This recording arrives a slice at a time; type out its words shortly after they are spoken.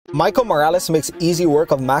Michael Morales makes easy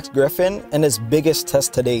work of Max Griffin in his biggest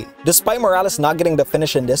test to date. Despite Morales not getting the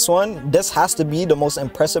finish in this one, this has to be the most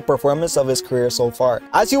impressive performance of his career so far.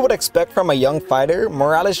 As you would expect from a young fighter,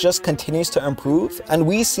 Morales just continues to improve, and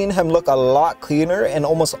we've seen him look a lot cleaner in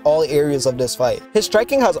almost all areas of this fight. His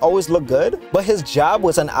striking has always looked good, but his jab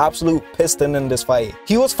was an absolute piston in this fight.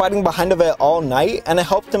 He was fighting behind of it all night, and it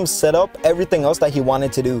helped him set up everything else that he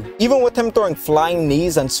wanted to do. Even with him throwing flying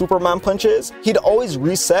knees and Superman punches, he'd always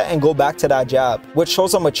reset and go back to that jab, which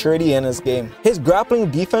shows a maturity in his game. His grappling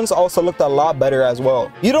defense also looked a lot better as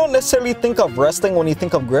well. You don't necessarily think of wrestling when you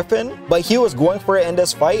think of Griffin, but he was going for it in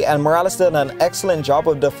this fight, and Morales did an excellent job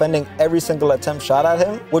of defending every single attempt shot at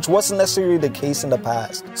him, which wasn't necessarily the case in the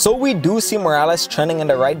past. So we do see Morales trending in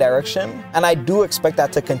the right direction, and I do expect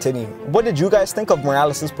that to continue. What did you guys think of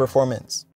Morales' performance?